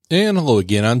And hello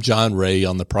again, I'm John Ray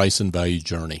on the Price and Value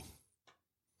Journey.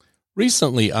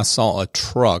 Recently, I saw a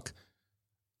truck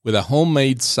with a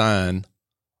homemade sign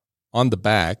on the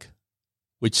back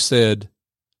which said,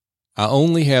 "I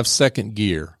only have second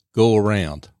gear, go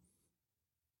around."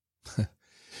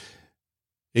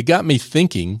 It got me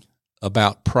thinking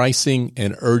about pricing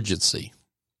and urgency.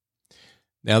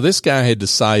 Now, this guy had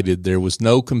decided there was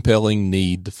no compelling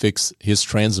need to fix his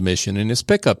transmission in his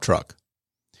pickup truck.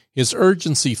 His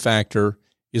urgency factor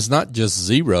is not just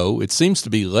zero, it seems to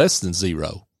be less than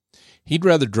zero. He'd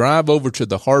rather drive over to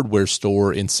the hardware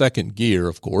store in second gear,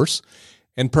 of course,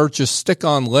 and purchase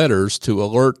stick-on letters to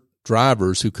alert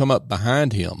drivers who come up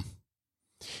behind him.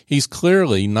 He's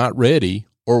clearly not ready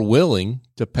or willing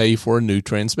to pay for a new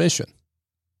transmission.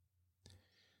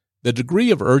 The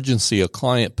degree of urgency a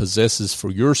client possesses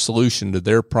for your solution to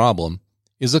their problem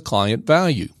is a client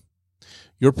value.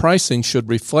 Your pricing should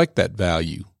reflect that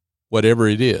value, whatever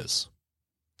it is.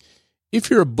 If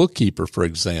you're a bookkeeper, for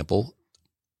example,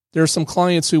 there are some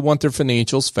clients who want their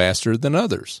financials faster than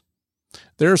others.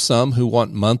 There are some who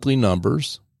want monthly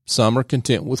numbers. Some are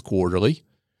content with quarterly.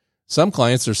 Some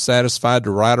clients are satisfied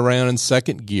to ride around in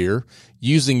second gear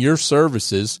using your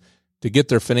services to get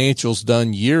their financials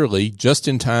done yearly just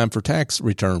in time for tax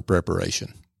return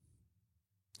preparation.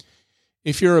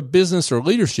 If you're a business or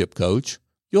leadership coach,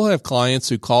 you'll have clients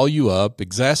who call you up,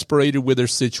 exasperated with their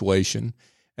situation,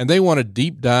 and they want to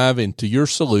deep dive into your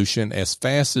solution as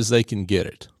fast as they can get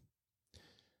it.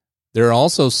 There are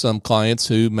also some clients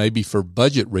who, maybe for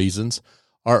budget reasons,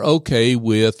 are okay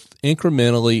with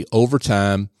incrementally over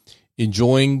time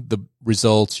enjoying the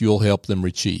results you'll help them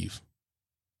achieve.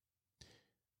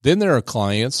 Then there are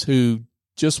clients who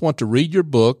just want to read your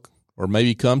book or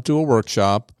maybe come to a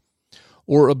workshop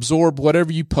or absorb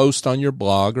whatever you post on your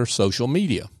blog or social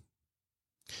media.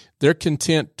 They're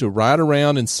content to ride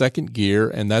around in second gear,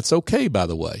 and that's okay, by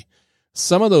the way.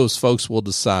 Some of those folks will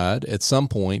decide at some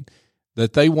point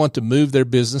that they want to move their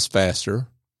business faster,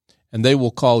 and they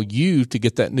will call you to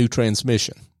get that new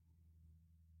transmission.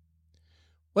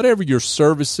 Whatever your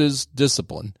services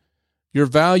discipline, your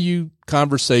value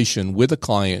conversation with a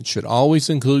client should always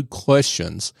include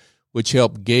questions which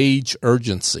help gauge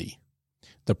urgency.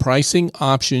 The pricing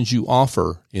options you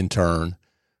offer, in turn,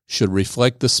 should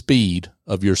reflect the speed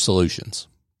of your solutions.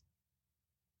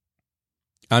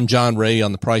 I'm John Ray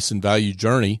on the Price and Value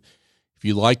Journey. If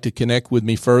you'd like to connect with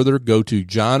me further, go to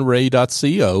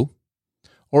johnray.co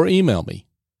or email me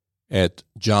at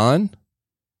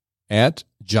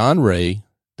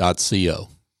john@johnray.co.